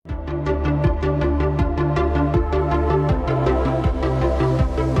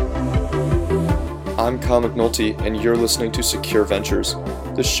Kyle McNulty, and you're listening to Secure Ventures,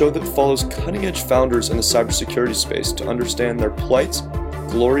 the show that follows cutting-edge founders in the cybersecurity space to understand their plights,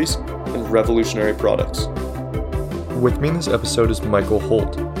 glories, and revolutionary products. With me in this episode is Michael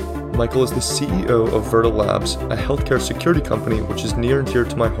Holt. Michael is the CEO of Verta Labs, a healthcare security company which is near and dear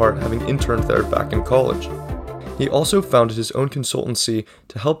to my heart, having interned there back in college. He also founded his own consultancy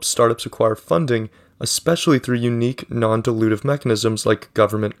to help startups acquire funding, especially through unique, non-dilutive mechanisms like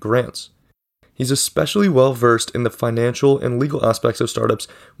government grants. He's especially well-versed in the financial and legal aspects of startups,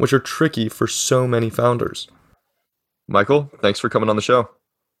 which are tricky for so many founders. Michael, thanks for coming on the show.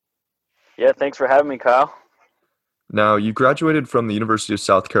 Yeah, thanks for having me, Kyle. Now, you graduated from the University of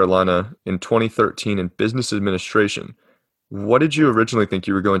South Carolina in 2013 in business administration. What did you originally think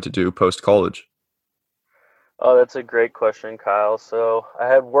you were going to do post-college? Oh, that's a great question, Kyle. So I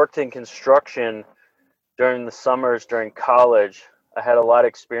had worked in construction during the summers during college. I had a lot of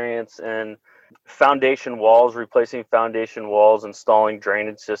experience in foundation walls, replacing foundation walls, installing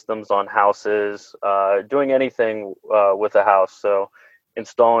drainage systems on houses, doing anything with a house. So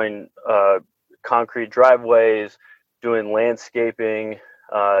installing concrete driveways, doing landscaping,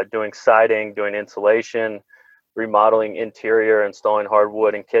 doing siding, doing insulation, remodeling interior, installing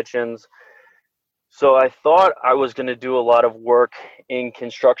hardwood in kitchens. So I thought I was going to do a lot of work in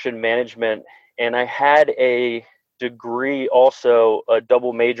construction management, and I had a degree, also a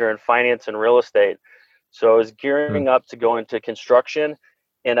double major in finance and real estate. So I was gearing up to go into construction,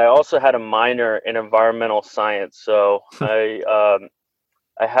 and I also had a minor in environmental science. So I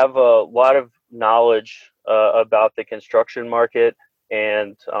have a lot of knowledge about the construction market,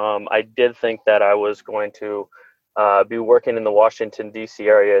 and I did think that I was going to be working in the Washington, D.C.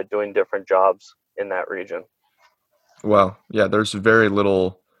 area doing different jobs in that region. Wow. Yeah, there's very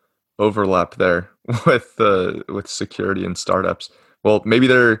little overlap there with security and startups. Well, maybe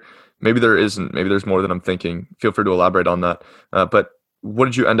there isn't. Maybe there's more than I'm thinking. Feel free to elaborate on that. But what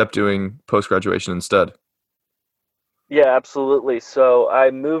did you end up doing post graduation instead? Yeah, absolutely. So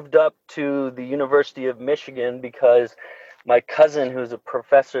I moved up to the University of Michigan because my cousin, who's a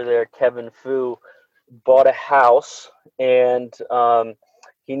professor there, Kevin Fu, bought a house, and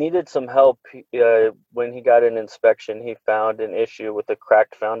he needed some help. When he got an inspection, he found an issue with a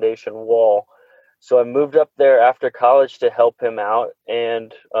cracked foundation wall. So I moved up there after college to help him out,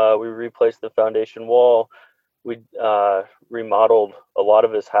 and we replaced the foundation wall. We remodeled a lot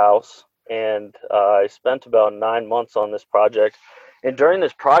of his house, and I spent about 9 months on this project. And during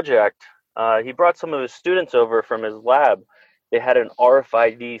this project, he brought some of his students over from his lab. They had an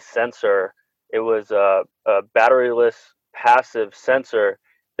RFID sensor. It was a batteryless passive sensor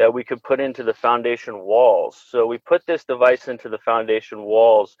that we could put into the foundation walls. So we put this device into the foundation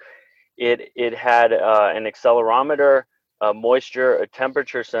walls. It had an accelerometer, a moisture, a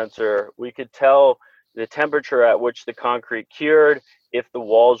temperature sensor. We could tell the temperature at which the concrete cured, if the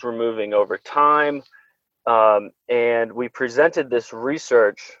walls were moving over time. And we presented this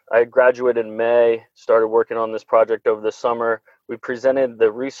research. I graduated in May, started working on this project over the summer. We presented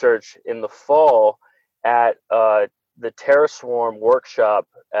the research in the fall at the TerraSwarm workshop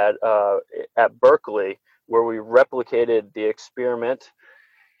at Berkeley, where we replicated the experiment.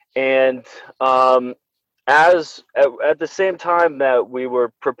 And at the same time that we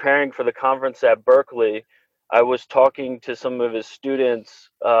were preparing for the conference at Berkeley, I was talking to some of his students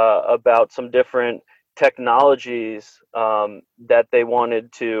about some different technologies that they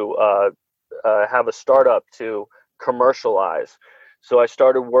wanted to have a startup to commercialize. So I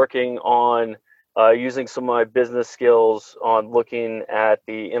started working on using some of my business skills on looking at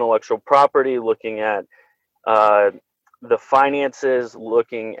the intellectual property, looking at the finances,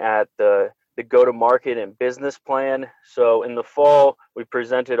 looking at the go-to-market and business plan. So in the fall, we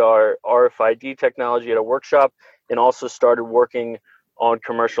presented our RFID technology at a workshop and also started working on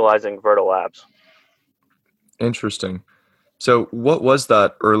commercializing Verta Labs. Interesting. So what was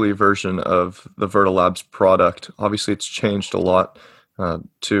that early version of the Verta Labs product? Obviously, it's changed a lot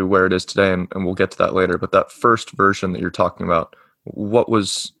to where it is today, and we'll get to that later. But that first version that you're talking about, what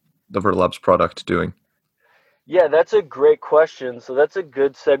was the Verta Labs product doing? Yeah, that's a great question. So that's a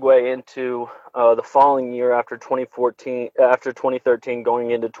good segue into the following year after 2013, going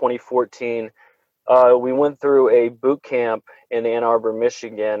into 2014. We went through a boot camp in Ann Arbor,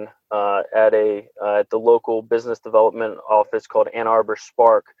 Michigan, at the local business development office called Ann Arbor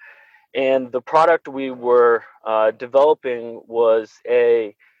Spark. And the product we were developing was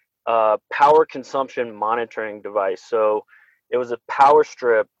a power consumption monitoring device. So it was a power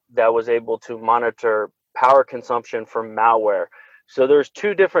strip that was able to monitor power consumption for malware. So there's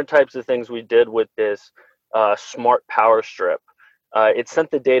two different types of things we did with this smart power strip. it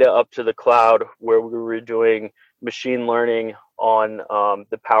sent the data up to the cloud where we were doing machine learning on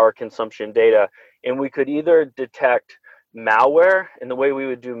the power consumption data. And we could either detect malware, and the way we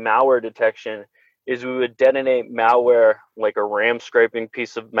would do malware detection is we would detonate malware, like a RAM scraping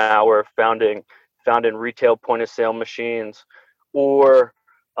piece of malware found in retail point of sale machines, or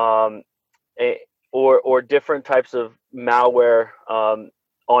um, or different types of malware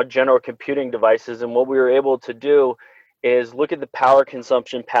on general computing devices. And what we were able to do is look at the power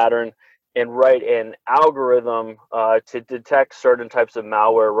consumption pattern and write an algorithm to detect certain types of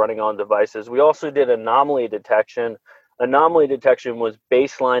malware running on devices. We also did anomaly detection. Anomaly detection was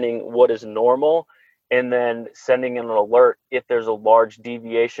baselining what is normal and then sending an alert if there's a large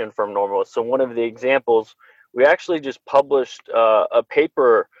deviation from normal. So one of the examples, we actually just published a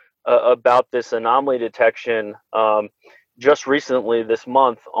paper about this anomaly detection just recently this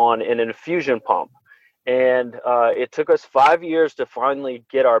month on an infusion pump. And it took us 5 years to finally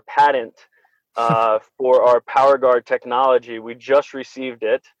get our patent for our PowerGuard technology. We just received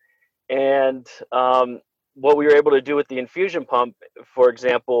it. And what we were able to do with the infusion pump, for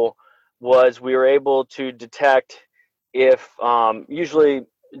example, was we were able to detect if usually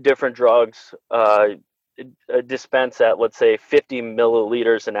different drugs dispense at, let's say, 50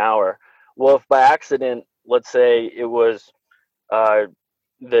 milliliters an hour. Well, if by accident, let's say it was uh,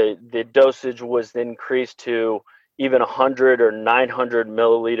 the dosage was increased to even 100 or 900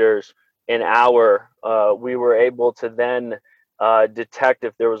 milliliters an hour, we were able to then detect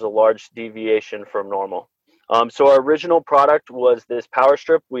if there was a large deviation from normal. So our original product was this power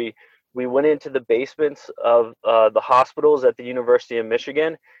strip. We went into the basements of the hospitals at the University of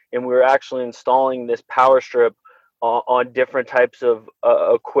Michigan, and we were actually installing this power strip on different types of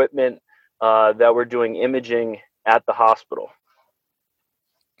equipment that were doing imaging at the hospital.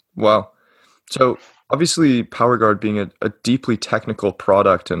 Wow. So obviously, PowerGuard being a deeply technical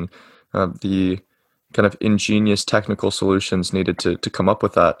product and the kind of ingenious technical solutions needed to come up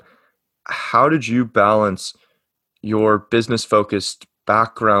with that, how did you balance your business focused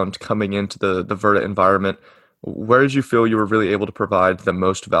background coming into the Verta environment? Where did you feel you were really able to provide the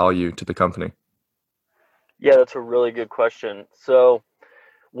most value to the company? Yeah, that's a really good question. So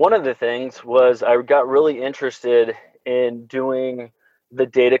one of the things was I got really interested in doing the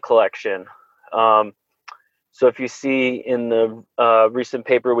data collection. Um, so if you see in the recent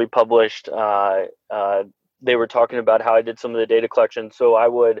paper we published, they were talking about how I did some of the data collection. So I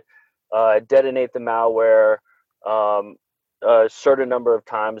would detonate the malware a certain number of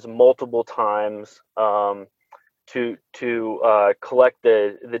times, multiple times, to collect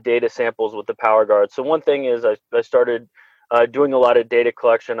the data samples with the PowerGuard. So one thing is I started doing a lot of data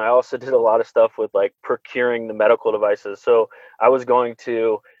collection. I also did a lot of stuff with like procuring the medical devices. So I was going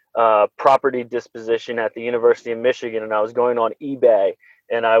to property disposition at the University of Michigan, and I was going on eBay,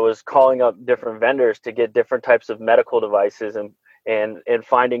 and I was calling up different vendors to get different types of medical devices and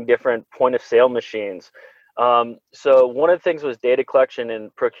finding different point of sale machines. So one of the things was data collection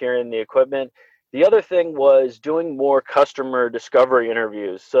and procuring the equipment. The other thing was doing more customer discovery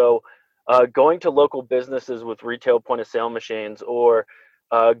interviews. So going to local businesses with retail point of sale machines, or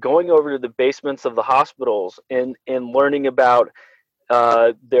going over to the basements of the hospitals and learning about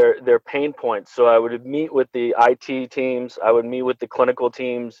their pain points. So I would meet with the IT teams, I would meet with the clinical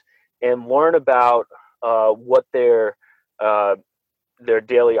teams, and learn about what uh, their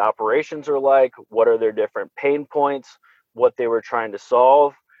daily operations are like, what are their different pain points, what they were trying to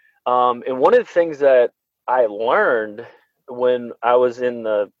solve. And one of the things that I learned when I was in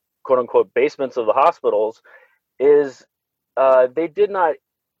the quote unquote basements of the hospitals is they did not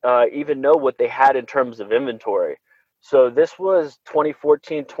even know what they had in terms of inventory. So this was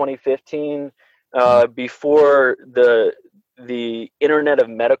 2014, 2015, before the Internet of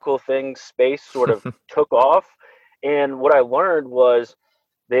Medical Things space sort of took off. And what I learned was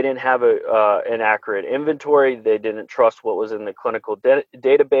they didn't have an accurate inventory. They didn't trust what was in the clinical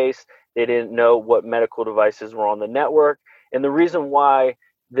database. They didn't know what medical devices were on the network. And the reason why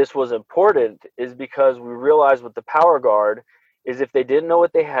this was important is because we realized with the PowerGuard is if they didn't know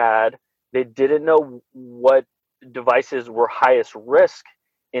what they had, they didn't know what devices were highest risk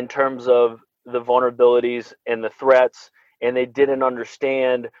in terms of the vulnerabilities and the threats, and they didn't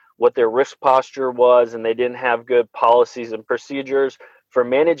understand what their risk posture was, and they didn't have good policies and procedures for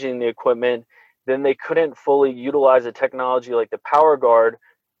managing the equipment, then they couldn't fully utilize a technology like the PowerGuard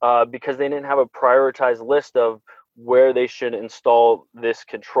because they didn't have a prioritized list of where they should install this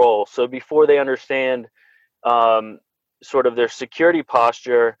control. So before they understand sort of their security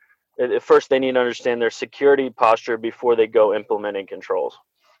posture, at first they need to understand their security posture before they go implementing controls.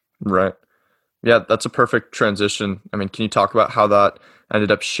 Right. Yeah, that's a perfect transition. I mean, can you talk about how that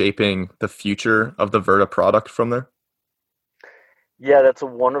ended up shaping the future of the Verta product from there? Yeah, that's a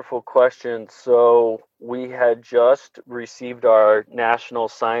wonderful question. So we had just received our National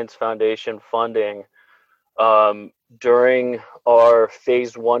Science Foundation funding um, during our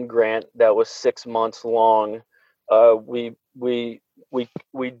phase 1 grant that was 6 months long. We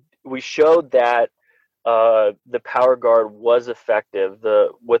showed that the Power Guard was effective. The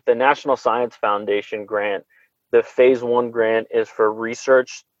with the National Science Foundation grant, the phase 1 grant is for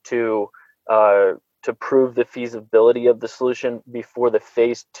research uh, to prove the feasibility of the solution before the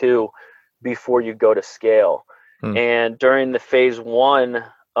phase 2, before you go to scale. Hmm. And during the phase 1,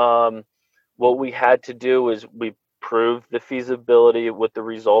 what we had to do is we proved the feasibility with the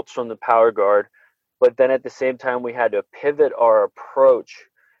results from the Power Guard, but then at the same time we had to pivot our approach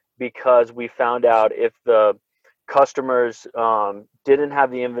because we found out if the customers didn't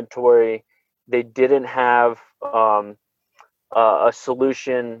have the inventory, they didn't have a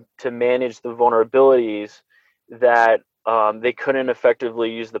solution to manage the vulnerabilities, that they couldn't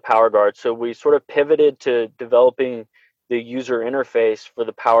effectively use the Power Guard. So we sort of pivoted to developing the user interface for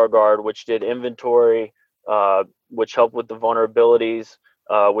the Power Guard, which did inventory, which helped with the vulnerabilities,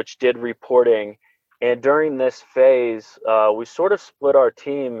 which did reporting. And during this phase, we sort of split our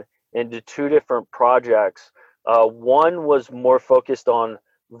team into two different projects. One was more focused on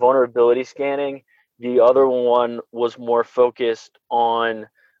vulnerability scanning. The other one was more focused on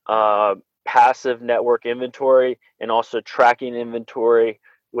uh, passive network inventory and also tracking inventory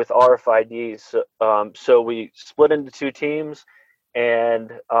with RFIDs. So we split into two teams,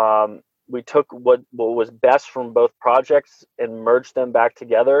 and we took what was best from both projects and merged them back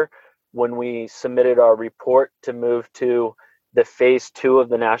together when we submitted our report to move to the phase 2 of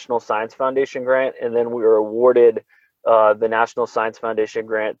the National Science Foundation grant. And then we were awarded the National Science Foundation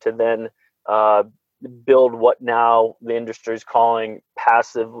grant to then uh, build what now the industry is calling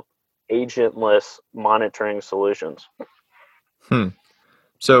passive agentless monitoring solutions. Hmm.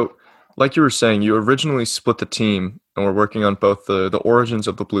 So, like you were saying, you originally split the team and were working on both the origins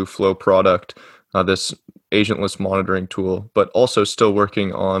of the Blue Flow product, this agentless monitoring tool, but also still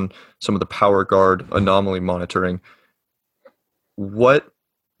working on some of the Power Guard anomaly monitoring. What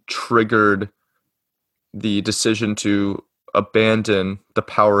triggered the decision to abandon the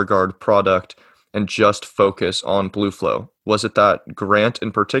Power Guard product and just focus on Blue Flow? Was it that grant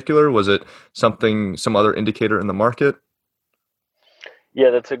in particular? Was it something, some other indicator in the market? Yeah,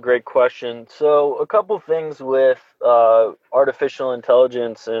 that's a great question. So, a couple things with artificial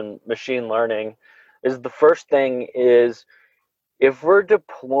intelligence and machine learning is the first thing is if we're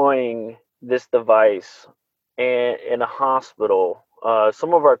deploying this device in a hospital,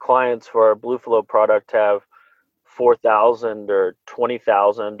 some of our clients for our BlueFlow product have 4,000 or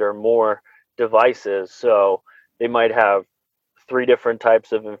 20,000 or more devices. So they might have three different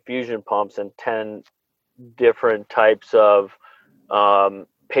types of infusion pumps and 10 different types of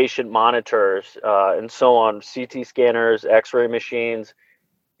patient monitors, and so on, CT scanners, x ray machines.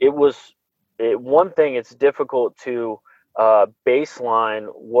 It was one thing, it's difficult to baseline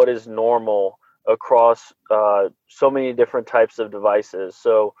what is normal across so many different types of devices.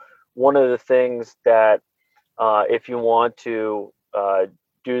 So, one of the things that if you want to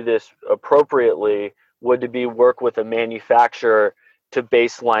do this appropriately, would to be work with a manufacturer to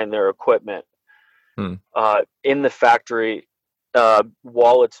baseline their equipment Hmm. in the factory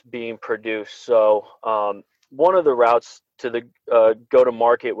while it's being produced. So one of the routes to the go to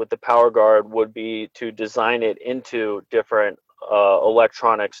market with the Power Guard would be to design it into different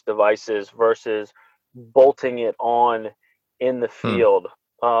electronics devices versus bolting it on in the Hmm. field.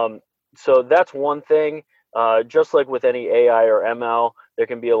 So that's one thing. Just like with any AI or ML, there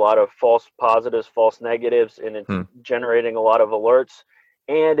can be a lot of false positives, false negatives, and it's Hmm. generating a lot of alerts.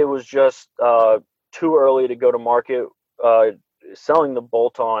 And it was just too early to go to market selling the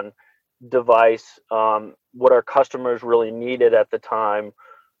bolt-on device. What our customers really needed at the time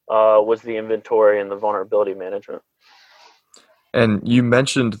was the inventory and the vulnerability management. And you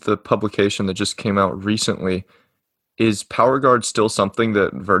mentioned the publication that just came out recently. Is PowerGuard still something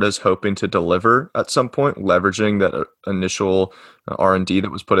that Verta is hoping to deliver at some point, leveraging that initial R&D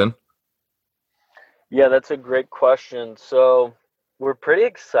that was put in? Yeah, that's a great question. So we're pretty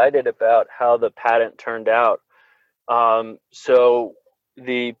excited about how the patent turned out. So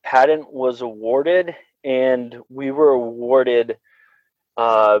the patent was awarded, and we were awarded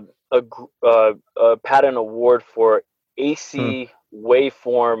uh, a patent award for Hmm. AC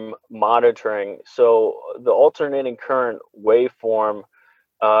waveform monitoring. So the alternating current waveform.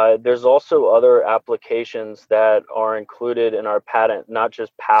 There's also other applications that are included in our patent, not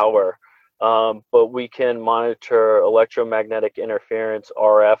just power. but we can monitor electromagnetic interference,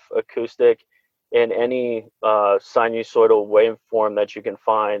 RF, acoustic, and any sinusoidal waveform that you can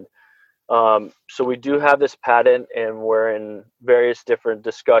find. So we do have this patent, and we're in various different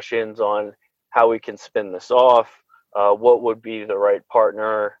discussions on how we can spin this off, what would be the right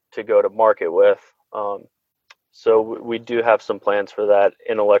partner to go to market with. So we do have some plans for that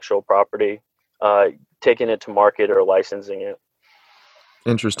intellectual property, taking it to market or licensing it.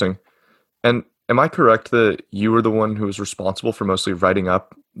 Interesting. And am I correct that you were the one who was responsible for mostly writing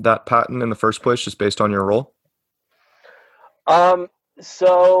up that patent in the first place, just based on your role?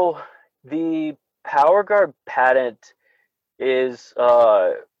 So the PowerGuard patent is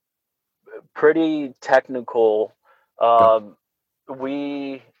pretty technical. Got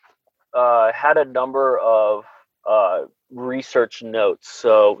We had a number of research notes.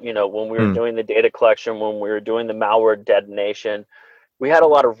 So, when we were Hmm. doing the data collection, when we were doing the malware detonation, we had a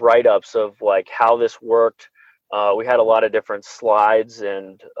lot of write-ups of like how this worked. We had a lot of different slides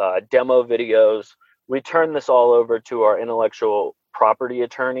and demo videos. We turned this all over to our intellectual property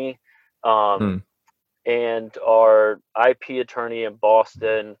attorney, um, Hmm. and our IP attorney in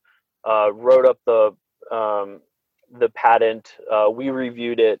Boston wrote up the patent. We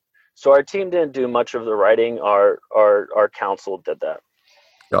reviewed it. So our team didn't do much of the writing. Our counsel did that.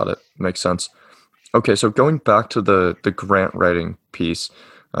 Got it. Makes sense. Okay, so going back to the grant writing piece,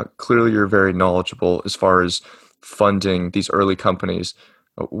 clearly you're very knowledgeable as far as funding these early companies.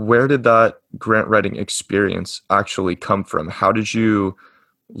 Where did that grant writing experience actually come from? How did you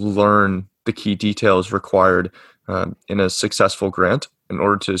learn the key details required in a successful grant in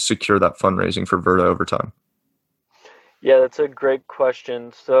order to secure that fundraising for Verta over time? Yeah, that's a great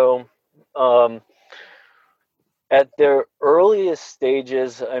question. So, um, at their earliest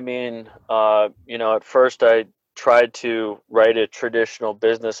stages, I mean, at first I tried to write a traditional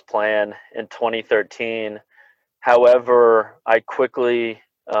business plan in 2013. However, I quickly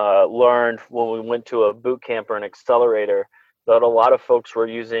learned when we went to a boot camp or an accelerator that a lot of folks were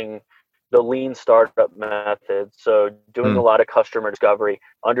using the lean startup method. So, doing a Hmm. lot of customer discovery,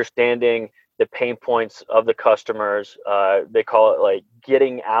 understanding the pain points of the customers. They call it like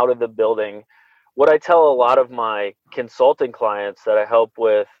getting out of the building. What I tell a lot of my consulting clients that I help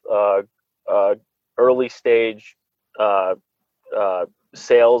with uh, early stage uh, uh,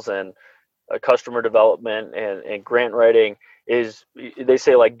 sales and customer development and grant writing is they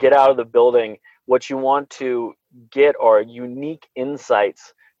say like get out of the building. What you want to get are unique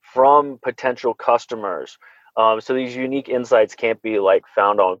insights from potential customers. So these unique insights can't be like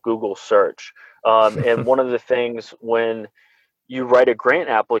found on Google search. And one of the things when you write a grant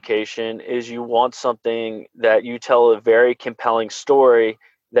application is you want something that you tell a very compelling story,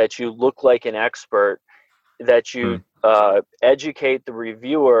 that you look like an expert, that you Hmm. educate the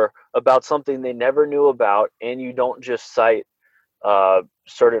reviewer about something they never knew about, and you don't just cite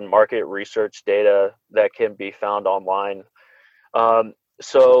certain market research data that can be found online.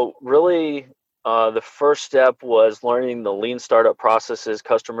 So really, the first step was learning the lean startup processes,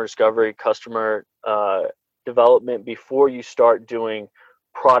 customer discovery, customer development before you start doing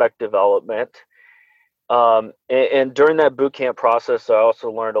product development. And during that boot camp process, I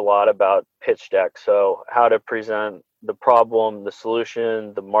also learned a lot about pitch deck. So how to present the problem, the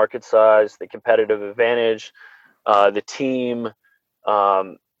solution, the market size, the competitive advantage, the team,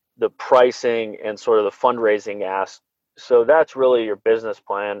 um, the pricing, and sort of the fundraising ask. So that's really your business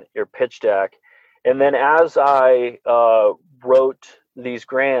plan, your pitch deck. And then as I wrote these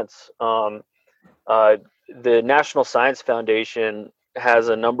grants, uh, the National Science Foundation has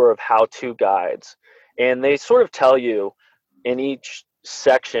a number of how-to guides, and they sort of tell you in each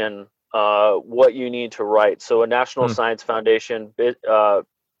section what you need to write. So a National Hmm. Science Foundation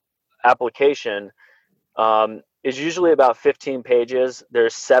application is usually about 15 pages.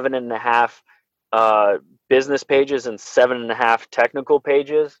 There's 7.5 uh, business pages and 7.5 technical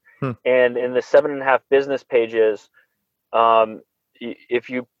pages. Hmm. And in the 7.5 business pages, um, if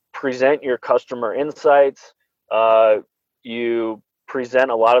you present your customer insights, uh, you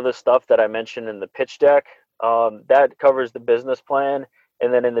present a lot of the stuff that I mentioned in the pitch deck. That covers the business plan.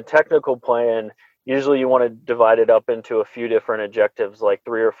 And then in the technical plan, usually you want to divide it up into a few different objectives, like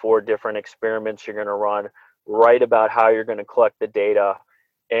 3 or 4 different experiments you're going to run, write about how you're going to collect the data.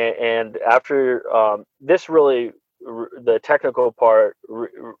 And after this, really, the technical part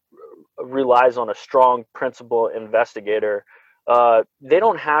relies on a strong principal investigator. They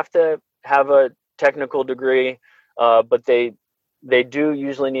don't have to have a technical degree, but they do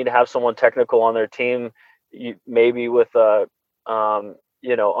usually need to have someone technical on their team, maybe with a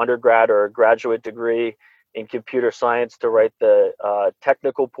undergrad or a graduate degree. in computer science to write the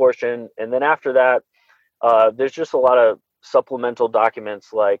technical portion. And then after that, there's just a lot of supplemental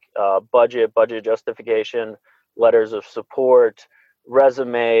documents like budget justification, letters of support,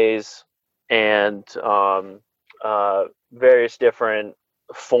 resumes, and various different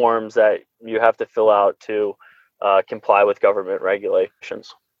forms that you have to fill out to comply with government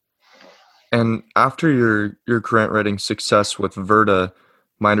regulations. And after your grant writing success with Verta,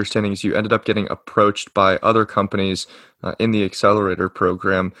 my understanding is you ended up getting approached by other companies in the accelerator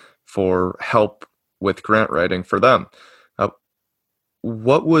program for help with grant writing for them. Uh,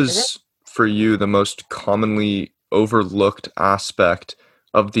 what Mhm. was for you the most commonly overlooked aspect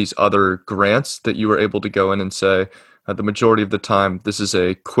of these other grants that you were able to go in and say, the majority of the time, this is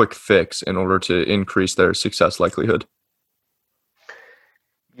a quick fix in order to increase their success likelihood?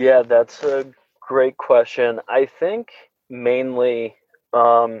 Yeah, that's a great question. I think mainly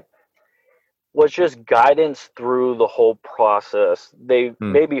um, was just guidance through the whole process. They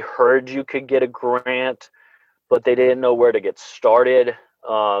Hmm. maybe heard you could get a grant, but they didn't know where to get started.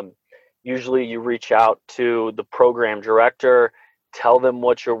 Um, Usually, you reach out to the program director, tell them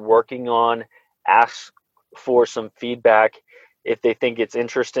what you're working on, ask for some feedback. If they think it's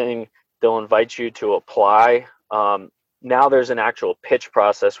interesting, they'll invite you to apply. Now, there's an actual pitch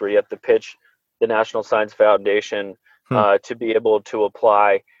process where you have to pitch the National Science Foundation Hmm. to be able to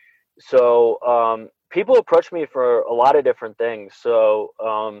apply. So, people approach me for a lot of different things. So,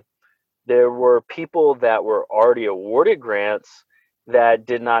 there were people that were already awarded grants that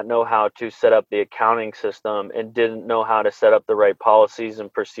did not know how to set up the accounting system and didn't know how to set up the right policies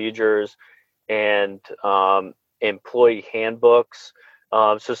and procedures and employee handbooks.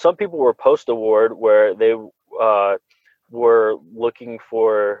 So some people were post award where they uh, were looking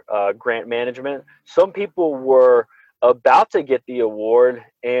for grant management. Some people were about to get the award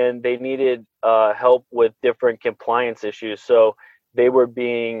and they needed help with different compliance issues. So they were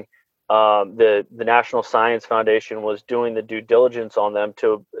being the National Science Foundation was doing the due diligence on them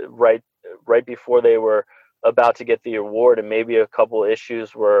to right before they were about to get the award, and maybe a couple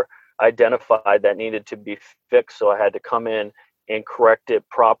issues were identified that needed to be fixed. So I had to come in and correct it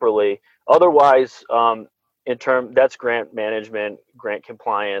properly. Otherwise, that's grant management, grant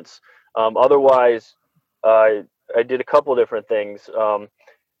compliance. Otherwise, I did a couple different things.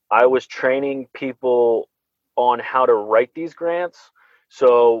 I was training people on how to write these grants.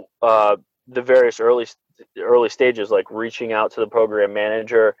 So the various early stages, like reaching out to the program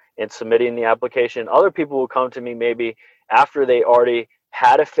manager and submitting the application. Other people will come to me maybe after they already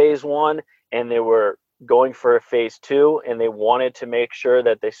had a phase one and they were going for a phase two, and they wanted to make sure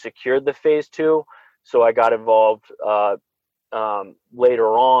that they secured the phase two. So I got involved later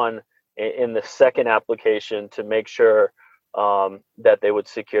on in the second application to make sure that they would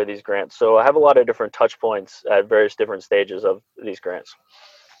secure these grants. So I have a lot of different touch points at various different stages of these grants.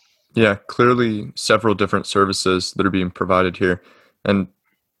 Yeah, clearly several different services that are being provided here. And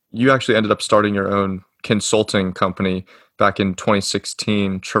you actually ended up starting your own consulting company back in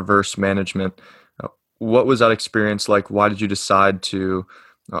 2016, Traverse Management. Uh, What was that experience like? Why did you decide to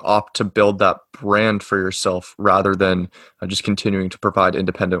opt to build that brand for yourself rather than just continuing to provide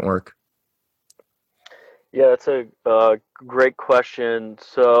independent work? Yeah, that's a great question.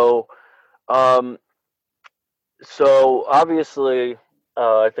 Um, so obviously,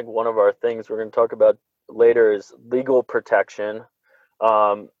 I think one of our things we're going to talk about later is legal protection.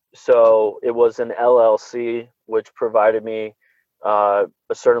 So it was an LLC, which provided me a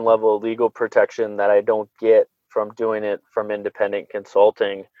certain level of legal protection that I don't get from doing it from independent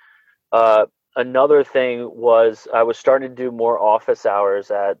consulting. Uh, Another thing was I was starting to do more office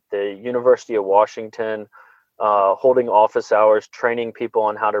hours at the University of Washington, holding office hours, training people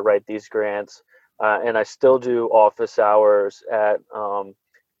on how to write these grants. And I still do office hours at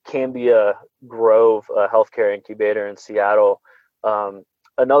Cambia Grove, a healthcare incubator in Seattle. Um,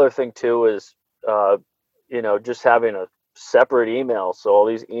 Another thing too is, uh, just having a separate email, so all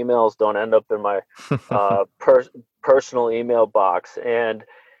these emails don't end up in my uh, per- personal email box. And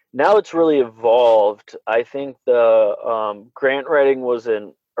now it's really evolved. I think the grant writing was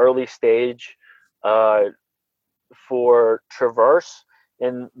an early stage uh, for Traverse.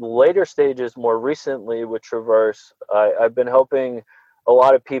 In later stages, more recently with Traverse, I've been helping a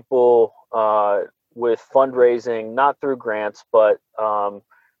lot of people with fundraising, not through grants, but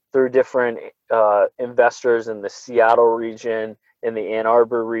through different investors in the Seattle region, in the Ann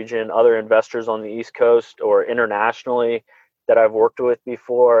Arbor region, other investors on the East Coast or internationally that I've worked with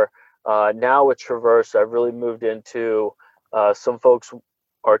before. Now with Traverse, I've really moved into some folks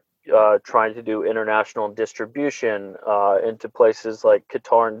are trying to do international distribution into places like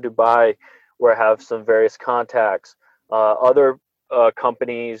Qatar and Dubai, where I have some various contacts. Other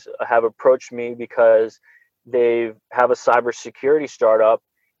companies have approached me because they have a cybersecurity startup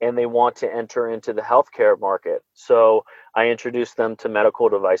and they want to enter into the healthcare market. So I introduce them to medical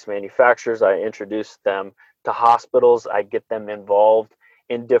device manufacturers. I introduce them to hospitals. I get them involved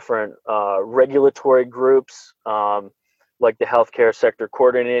in different regulatory groups, like the Healthcare Sector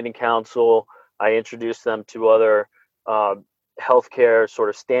Coordinating Council. I introduce them to other healthcare sort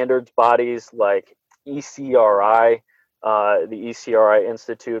of standards bodies like ECRI, the ECRI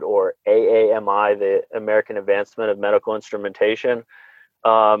Institute, or AAMI, the American Advancement of Medical Instrumentation.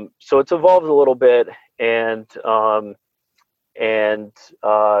 So it's evolved a little bit, and one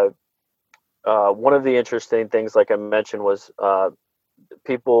of the interesting things, like I mentioned, was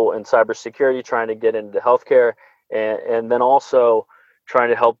people in cybersecurity trying to get into healthcare, and then also trying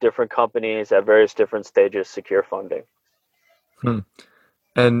to help different companies at various different stages secure funding. Hmm.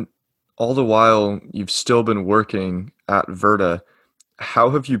 And all the while, you've still been working at Verta.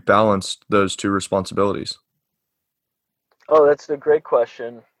 How have you balanced those two responsibilities? Oh, that's a great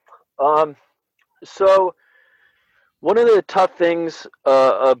question. Um, so one of the tough things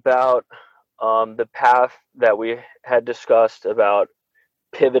about the path that we had discussed about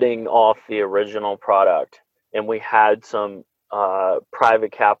pivoting off the original product, and we had some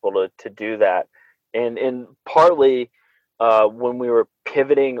private capital to do that, and partly when we were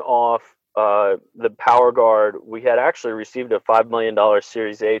pivoting off the PowerGuard, we had actually received a $5 million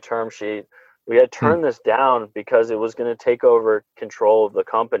Series A term sheet. We had Hmm. turned this down because it was going to take over control of the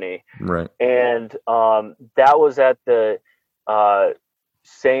company, Right. and that was at the uh,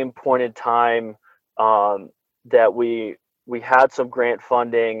 same point in time that we had some grant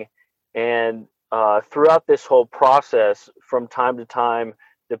funding, and throughout this whole process, from time to time,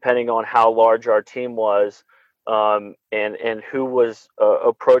 depending on how large our team was, and who was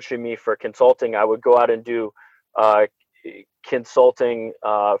approaching me for consulting, I would go out and do uh, consulting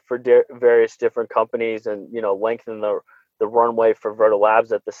for various different companies, and lengthen the runway for Verta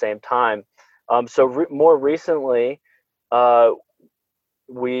Labs at the same time. So more recently, uh,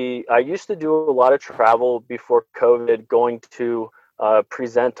 I used to do a lot of travel before COVID, going to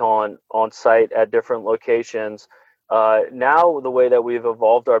present on site at different locations. Now, the way that we've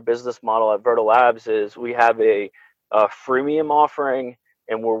evolved our business model at Verta Labs is we have a freemium offering,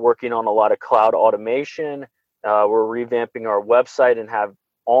 and we're working on a lot of cloud automation. We're revamping our website and have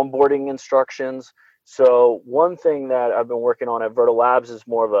onboarding instructions. So one thing that I've been working on at Verta Labs is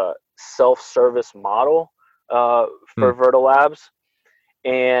more of a self-service model Hmm. for Verta Labs,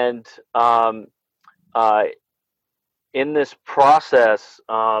 and uh, in this process,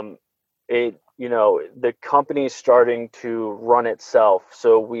 the company's starting to run itself.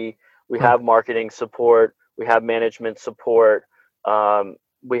 So we Huh. have marketing support, we have management support,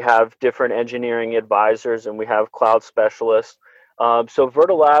 we have different engineering advisors, and we have cloud specialists. So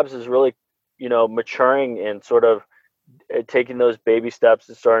Verta Labs is really, maturing and sort of taking those baby steps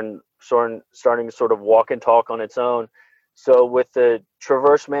and starting to sort of walk and talk on its own. So with the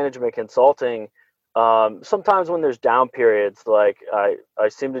Traverse Management Consulting, sometimes when there's down periods, like I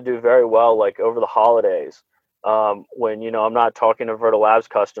seem to do very well, like over the holidays, when I'm not talking to Verta Labs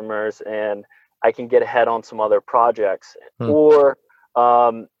customers, and I can get ahead on some other projects. Hmm. Or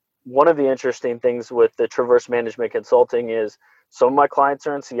one of the interesting things with the Traverse Management Consulting is some of my clients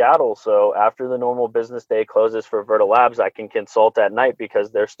are in Seattle, so after the normal business day closes for Verta Labs, I can consult at night because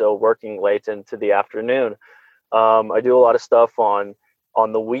they're still working late into the afternoon. I do a lot of stuff on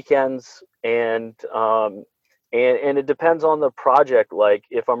the weekends, and it depends on the project. Like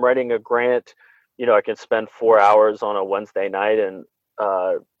if I'm writing a grant, I can spend 4 hours on a Wednesday night and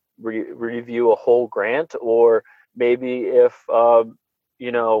review a whole grant. Or maybe if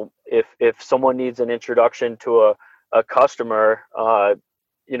someone needs an introduction to a customer, I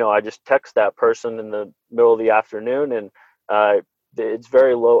just text that person in the middle of the afternoon, and it's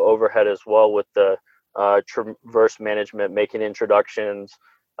very low overhead as well with the Traverse Management, making introductions,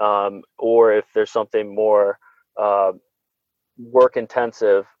 or if there's something more uh, work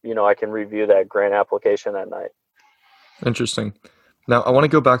intensive, I can review that grant application that night. Interesting. Now, I want to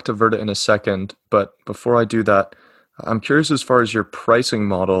go back to Verta in a second, but before I do that, I'm curious as far as your pricing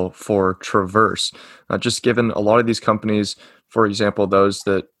model for Traverse. Just given a lot of these companies, for example, those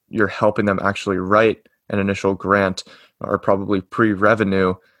that you're helping them actually write an initial grant are probably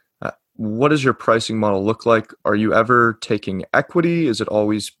pre-revenue. What does your pricing model look like? Are you ever taking equity? Is it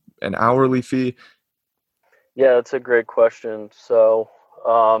always an hourly fee? Yeah, that's a great question. So,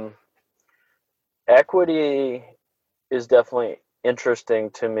 um, equity is definitely interesting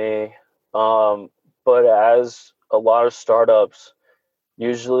to me, but as a lot of startups,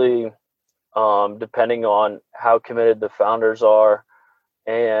 usually depending on how committed the founders are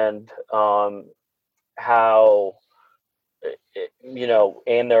and how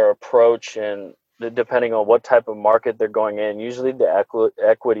and their approach and depending on what type of market they're going in. Usually, the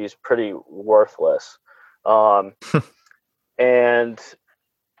equity is pretty worthless, um, and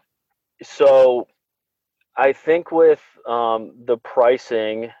so I think with the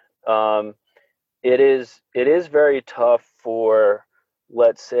pricing, um, it is very tough for,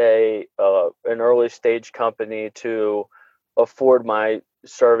 let's say, an early stage company to afford my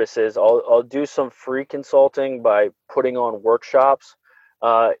services. I'll do some free consulting by putting on workshops.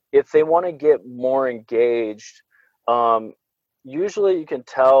 If they want to get more engaged, um, usually you can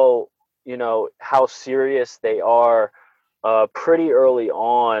tell, how serious they are pretty early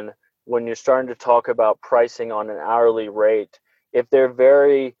on when you're starting to talk about pricing on an hourly rate. If they're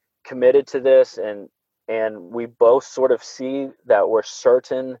very committed to this and we both sort of see that we're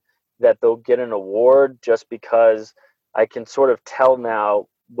certain that they'll get an award just because I can sort of tell now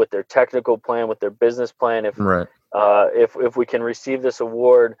with their technical plan, with their business plan, Right. if we can receive this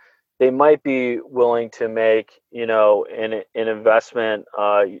award, they might be willing to make an investment.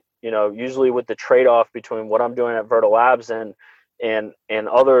 Usually with the trade off between what I'm doing at Verta Labs and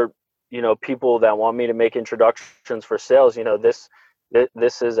other people that want me to make introductions for sales.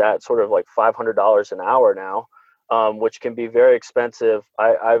 This is at sort of like $500 an hour now, which can be very expensive.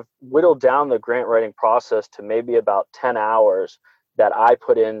 I've whittled down the grant writing process to maybe about 10 hours that I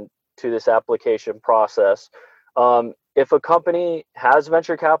put in to this application process. If a company has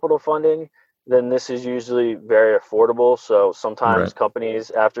venture capital funding, then this is usually very affordable. So sometimes Right. companies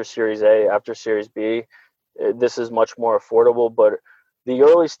after Series A, after Series B, this is much more affordable. But the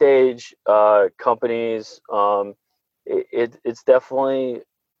early stage companies, it's definitely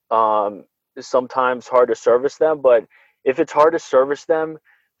sometimes hard to service them. But if it's hard to service them,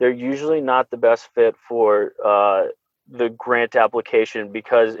 they're usually not the best fit for the grant application,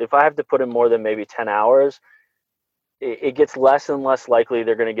 because if I have to put in more than maybe 10 hours, it gets less and less likely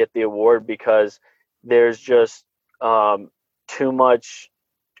they're going to get the award, because there's just too much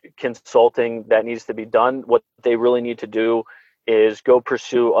consulting that needs to be done. What they really need to do is go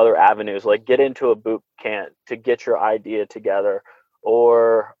pursue other avenues, like get into a boot camp to get your idea together,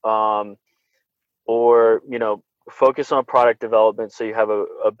 or focus on product development so you have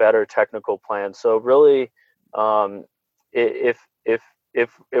a better technical plan. So really, if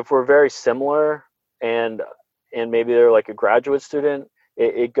if we're very similar and maybe they're like a graduate student,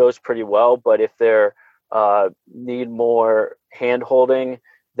 it goes pretty well. But if they're need more hand holding,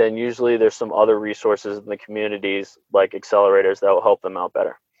 then usually there's some other resources in the communities like accelerators that will help them out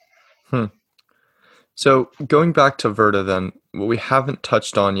better. Hmm. So going back to Verta then, what we haven't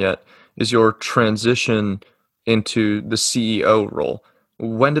touched on yet is your transition into the CEO role.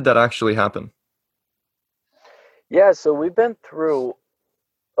 When did that actually happen? Yeah, so we've been through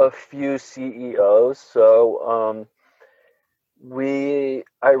a few CEOs. So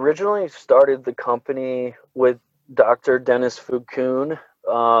I originally started the company with Dr. Dennis Fukun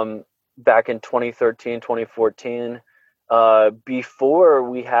back in 2013, 2014. Before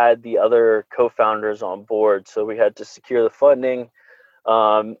we had the other co-founders on board, so we had to secure the funding.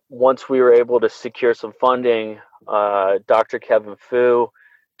 Once we were able to secure some funding, Dr. Kevin Fu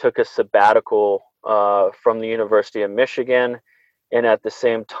took a sabbatical from the University of Michigan, and at the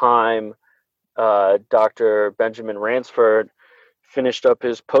same time, Dr. Benjamin Ransford finished up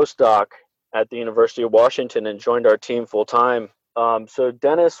his postdoc at the University of Washington and joined our team full time. So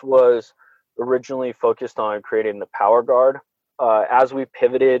Dennis was originally focused on creating the Power Guard. As we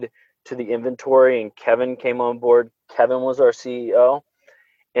pivoted to the inventory and Kevin came on board, Kevin was our CEO.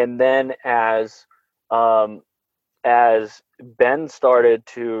 And then um, as Ben started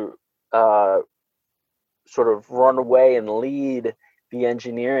to uh, sort of run away and lead the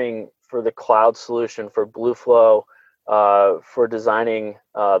engineering for the cloud solution for Blueflow, for designing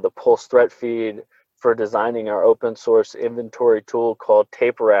the Pulse threat feed, for designing our open source inventory tool called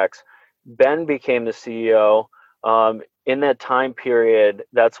TaperX. Ben became the CEO. In that time period,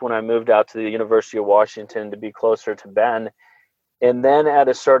 that's when I moved out to the University of Washington to be closer to Ben. And then at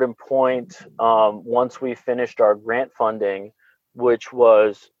a certain point, once we finished our grant funding, which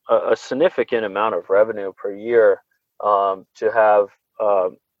was a significant amount of revenue per year, to have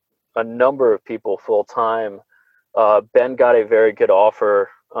a number of people full time, Ben got a very good offer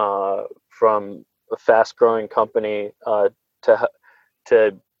from a fast growing company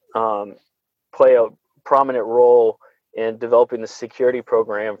to play a prominent role in developing the security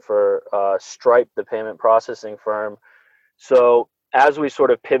program for Stripe, the payment processing firm. So as we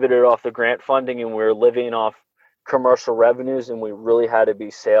sort of pivoted off the grant funding and we were living off commercial revenues, and we really had to be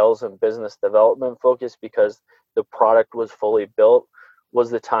sales and business development focused because the product was fully built, was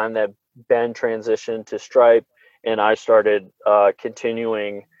the time that Ben transitioned to Stripe, and I started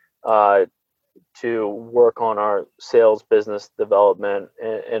continuing to work on our sales, business development,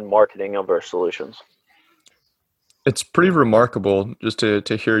 and marketing of our solutions. It's pretty remarkable just to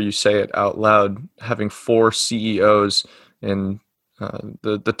hear you say it out loud, having four CEOs in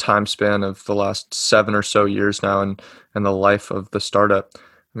the time span of the last 7 or so years now, and the life of the startup. I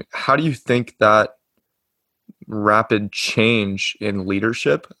mean, how do you think that rapid change in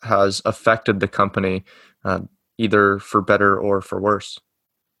leadership has affected the company, uh, either for better or for worse?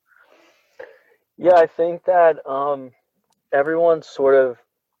 Yeah, I think that everyone sort of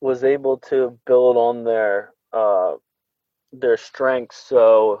was able to build on their strengths.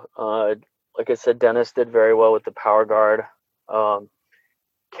 So, like I said, Dennis did very well with the Power Guard. Um,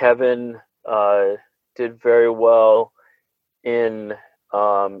 Kevin did very well in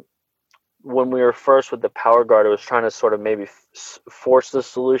um, when we were first with the Power Guard. It was trying to sort of maybe force the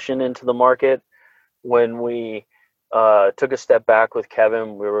solution into the market. When we took a step back with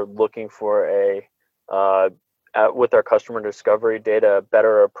Kevin, we were looking for with our customer discovery data, a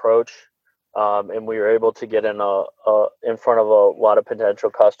better approach. And we were able to get in front of a lot of potential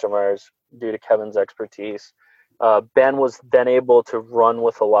customers due to Kevin's expertise. Ben was then able to run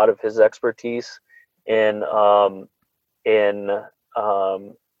with a lot of his expertise in in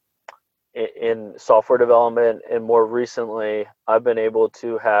um, in software development, and more recently, I've been able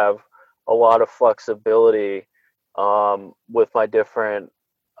to have a lot of flexibility with my different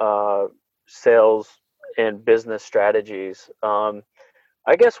sales and business strategies.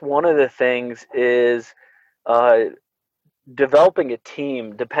 I guess one of the things is uh, developing a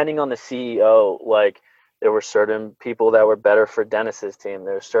team, depending on the CEO. Like, there were certain people that were better for Dennis's team.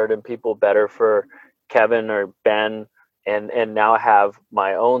 There's certain people better for Kevin or Ben, and now I have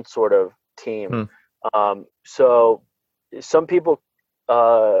my own sort of team. Hmm. So some people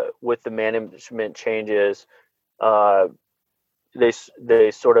with the management changes, uh,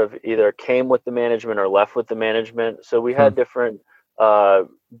 they sort of either came with the management or left with the management. So we Hmm. had different uh,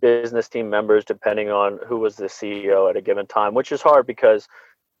 business team members depending on who was the CEO at a given time, which is hard because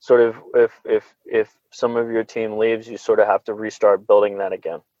sort of if some of your team leaves, you sort of have to restart building that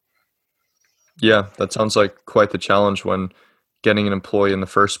again. Yeah, that sounds like quite the challenge when getting an employee in the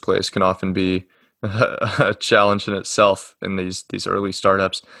first place can often be a challenge in itself in these early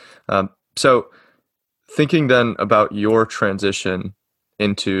startups. So thinking then about your transition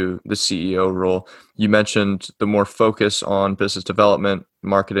into the CEO role, you mentioned the more focus on business development,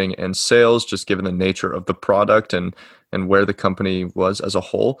 marketing, and sales, just given the nature of the product and where the company was as a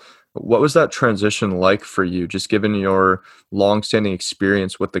whole. What was that transition like for you, just given your longstanding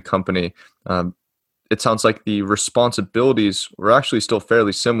experience with the company? Um, it sounds like the responsibilities were actually still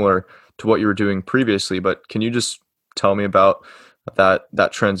fairly similar to what you were doing previously, but can you just tell me about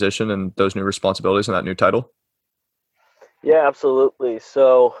that transition and those new responsibilities and that new title? Yeah, absolutely.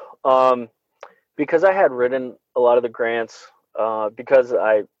 So um, because I had written a lot of the grants, because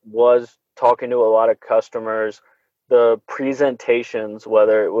I was talking to a lot of customers, the presentations,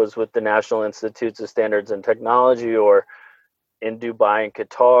 whether it was with the National Institutes of Standards and Technology or in Dubai and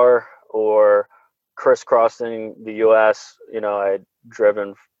Qatar or crisscrossing the US, I'd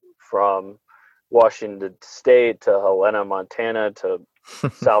driven from Washington State to Helena, Montana to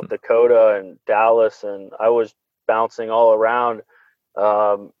South Dakota and Dallas, and I was bouncing all around,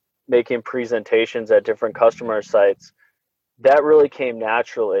 um, making presentations at different customer sites. That really came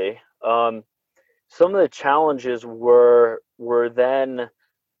naturally. Some of the challenges were then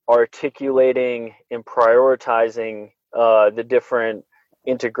articulating and prioritizing the different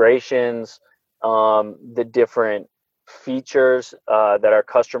integrations, the different features that our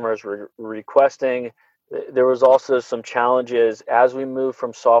customers were requesting. There was also some challenges as we moved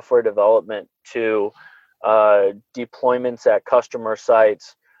from software development to deployments at customer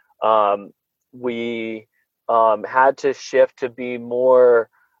sites. Um, we had to shift to be more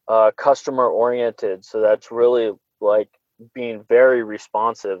customer oriented. So that's really like being very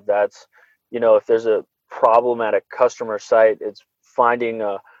responsive. That's, if there's a problem at a customer site, it's finding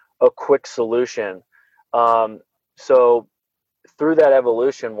a quick solution. Um, so through that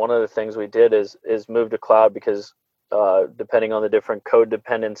evolution, one of the things we did is move to cloud because depending on the different code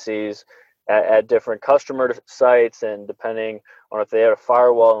dependencies at different customer sites, and depending on if they had a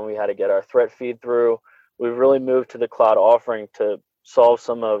firewall and we had to get our threat feed through, we've really moved to the cloud offering to solve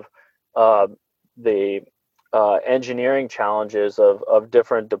some of uh, the engineering challenges of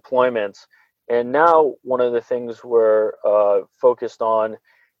different deployments. And now one of the things we're focused on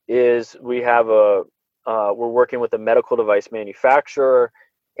is we have we're working with a medical device manufacturer,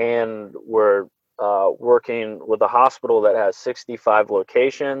 and we're working with a hospital that has 65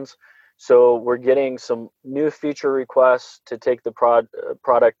 locations. So we're getting some new feature requests to take the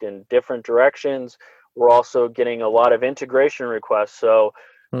product in different directions. We're also getting a lot of integration requests. So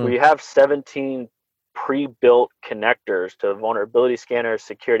Hmm. we have 17 pre-built connectors to vulnerability scanners,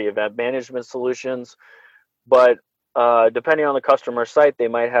 security event management solutions. But depending on the customer site, they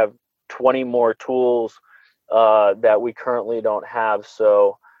might have 20 more tools that we currently don't have.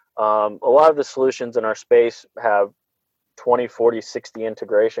 So a lot of the solutions in our space have 20, 40, 60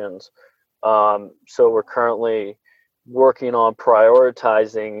 integrations. So we're currently working on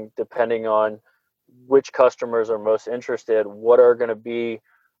prioritizing, depending on which customers are most interested, what are going to be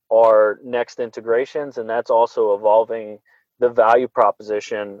our next integrations. And that's also evolving the value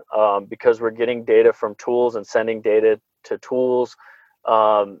proposition, because we're getting data from tools and sending data to tools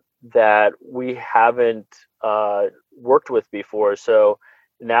that we haven't worked with before. So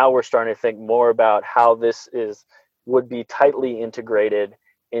now we're starting to think more about how this would be tightly integrated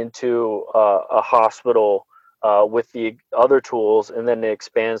into a hospital with the other tools, and then it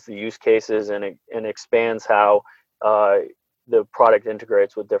expands the use cases, and it expands how the product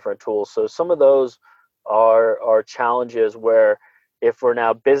integrates with different tools. So some of those are challenges where, if we're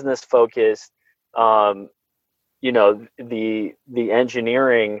now business focused, the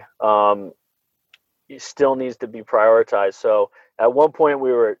engineering still needs to be prioritized. So at one point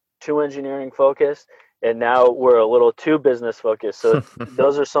we were too engineering focused, and now we're a little too business focused. So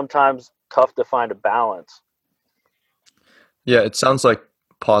those are sometimes tough to find a balance. Yeah, it sounds like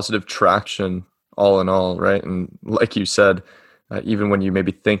positive traction all in all, right? And like you said, even when you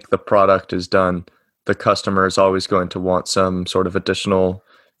maybe think the product is done, the customer is always going to want some sort of additional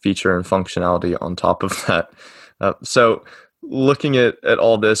feature and functionality on top of that. So, looking at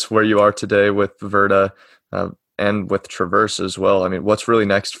all this, where you are today with Verta uh, and with Traverse as well, I mean, what's really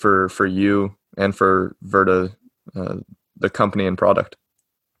next for you and for Verta, uh, the company and product?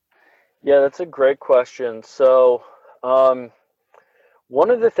 Yeah, that's a great question. So um, one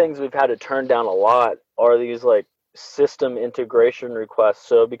of the things we've had to turn down a lot are these like system integration requests.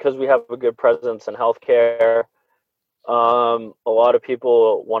 So because we have a good presence in healthcare, a lot of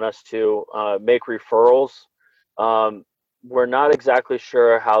people want us to make referrals. We're not exactly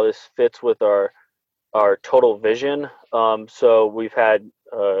sure how this fits with our total vision. So we've had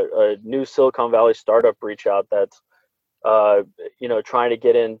a new Silicon Valley startup reach out that's uh, trying to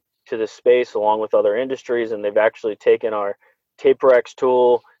get into the space along with other industries, and they've actually taken our TaperX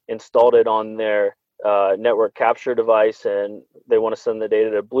tool, installed it on their network capture device, and they want to send the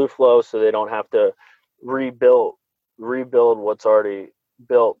data to BlueFlow so they don't have to rebuild what's already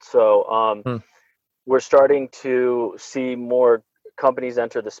built. So Hmm. we're starting to see more companies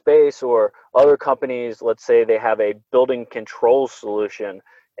enter the space, or other companies, let's say they have a building control solution,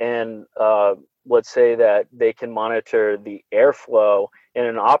 and let's say that they can monitor the airflow in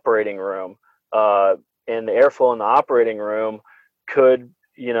an operating room, and the airflow in the operating room could,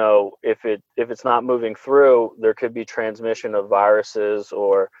 if it's not moving through, there could be transmission of viruses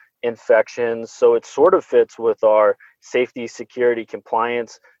or infections. So it sort of fits with our safety, security,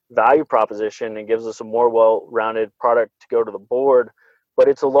 compliance value proposition, and gives us a more well-rounded product to go to the board. But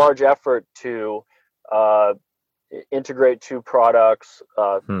it's a large effort to uh, integrate two products,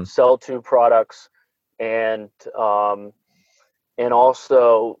 Hmm. sell two products, and um, and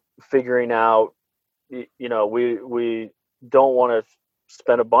also figuring out, we don't want to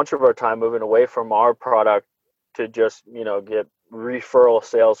spend a bunch of our time moving away from our product to just get referral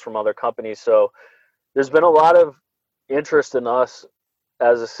sales from other companies. So there's been a lot of interest in us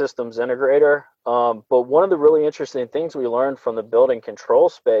as a systems integrator. But one of the really interesting things we learned from the building control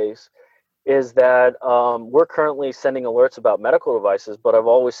space is that we're currently sending alerts about medical devices, but I've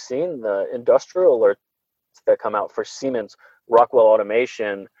always seen the industrial alerts that come out for Siemens, Rockwell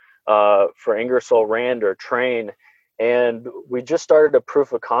Automation, for Ingersoll Rand or Train. And we just started a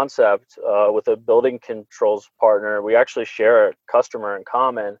proof of concept with a building controls partner. We actually share a customer in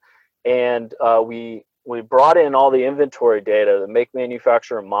common, and we brought in all the inventory data, the make,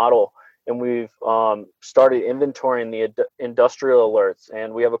 manufacture, and model, and we've started inventorying the industrial alerts.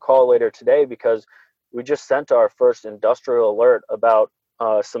 And we have a call later today because we just sent our first industrial alert about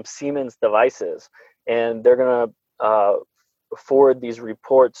some Siemens devices, and they're going to forward these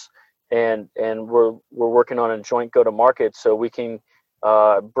reports, and we're working on a joint go to market so we can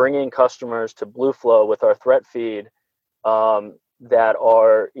bring in customers to BlueFlow with our threat feed, that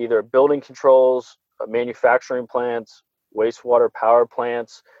are either building controls, manufacturing plants, wastewater power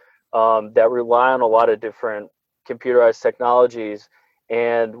plants, that rely on a lot of different computerized technologies.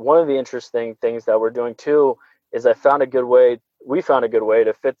 And one of the interesting things that we're doing too is we found a good way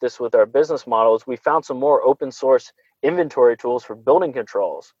to fit this with our business models. We found some more open source inventory tools for building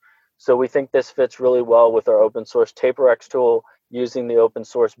controls. So we think this fits really well with our open source TaperX tool, using the open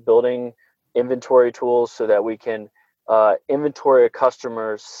source building inventory tools so that we can inventory a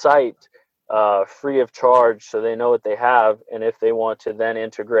customer's site free of charge, so they know what they have. And if they want to then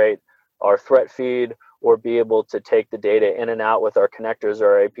integrate our threat feed or be able to take the data in and out with our connectors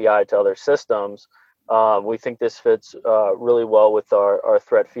or our API to other systems, we think this fits really well with our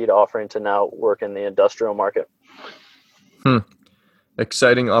threat feed offering to now work in the industrial market.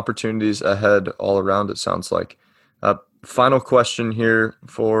 Exciting opportunities ahead all around, it sounds like. Final question here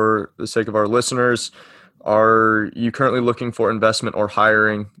for the sake of our listeners. Are you currently looking for investment or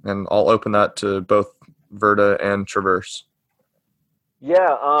hiring? And I'll open that to both Verta and Traverse.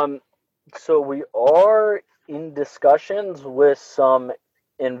 Yeah, so we are in discussions with some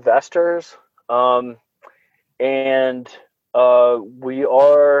investors, and we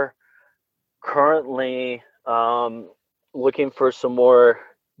are currently looking for some more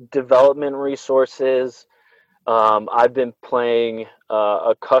development resources. I've been playing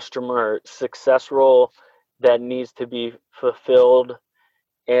a customer success role that needs to be fulfilled.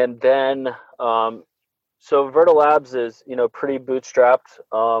 And then, so Verta Labs is, pretty bootstrapped,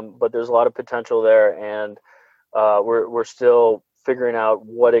 but there's a lot of potential there. And we're still figuring out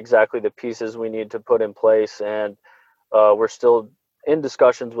what exactly the pieces we need to put in place. And we're still in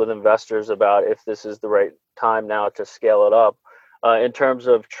discussions with investors about if this is the right time now to scale it up. In terms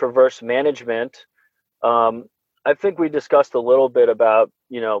of Traverse management, I think we discussed a little bit about,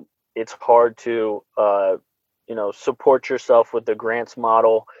 it's hard to, support yourself with the grants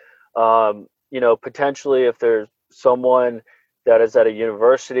model. Potentially if there's someone that is at a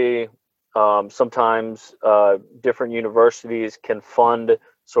university, sometimes different universities can fund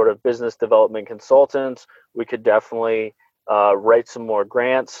sort of business development consultants. We could definitely write some more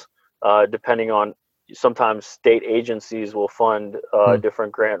grants, depending on, sometimes state agencies will fund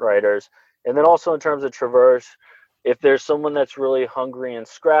different grant writers. And then also in terms of Traverse, if there's someone that's really hungry and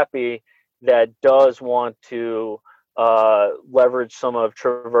scrappy that does want to leverage some of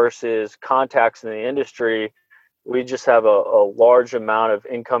Traverse's contacts in the industry, we just have a large amount of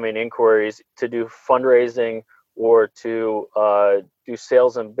incoming inquiries to do fundraising or to do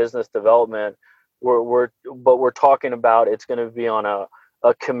sales and business development. But we're talking about it's going to be on a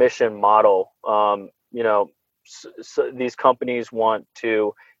commission model. So these companies want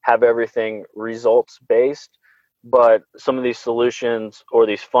to have everything results based, but some of these solutions or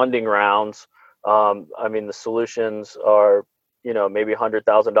these funding rounds, the solutions are, maybe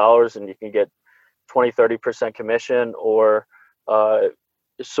 $100,000 and you can get 20-30% commission, or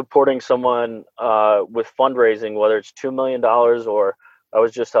supporting someone with fundraising, whether it's $2 million or I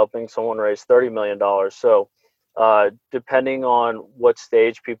was just helping someone raise $30 million. So depending on what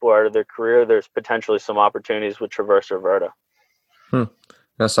stage people are in their career, there's potentially some opportunities with Traverse or Verta.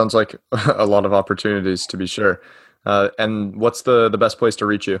 That sounds like a lot of opportunities, to be sure. And what's the best place to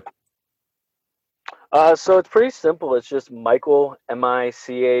reach you? So it's pretty simple. It's just Michael, Michael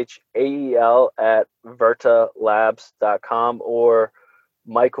at vertalabs.com, or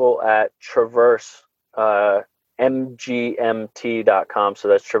Michael at Traverse MGMT.com. So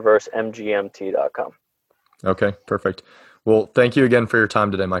that's TraverseMGMT.com. Okay, perfect. Well, thank you again for your time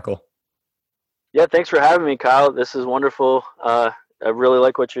today, Michael. Yeah, thanks for having me, Kyle. This is wonderful. I really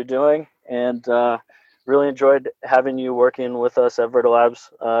like what you're doing, and really enjoyed having you working with us at Verta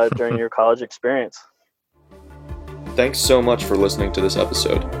Labs during your college experience. Thanks so much for listening to this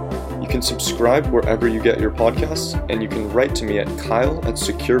episode. You can subscribe wherever you get your podcasts, and you can write to me at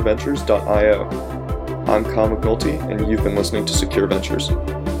kyle@secureventures.io. I'm Kyle McNulty, and you've been listening to Secure Ventures.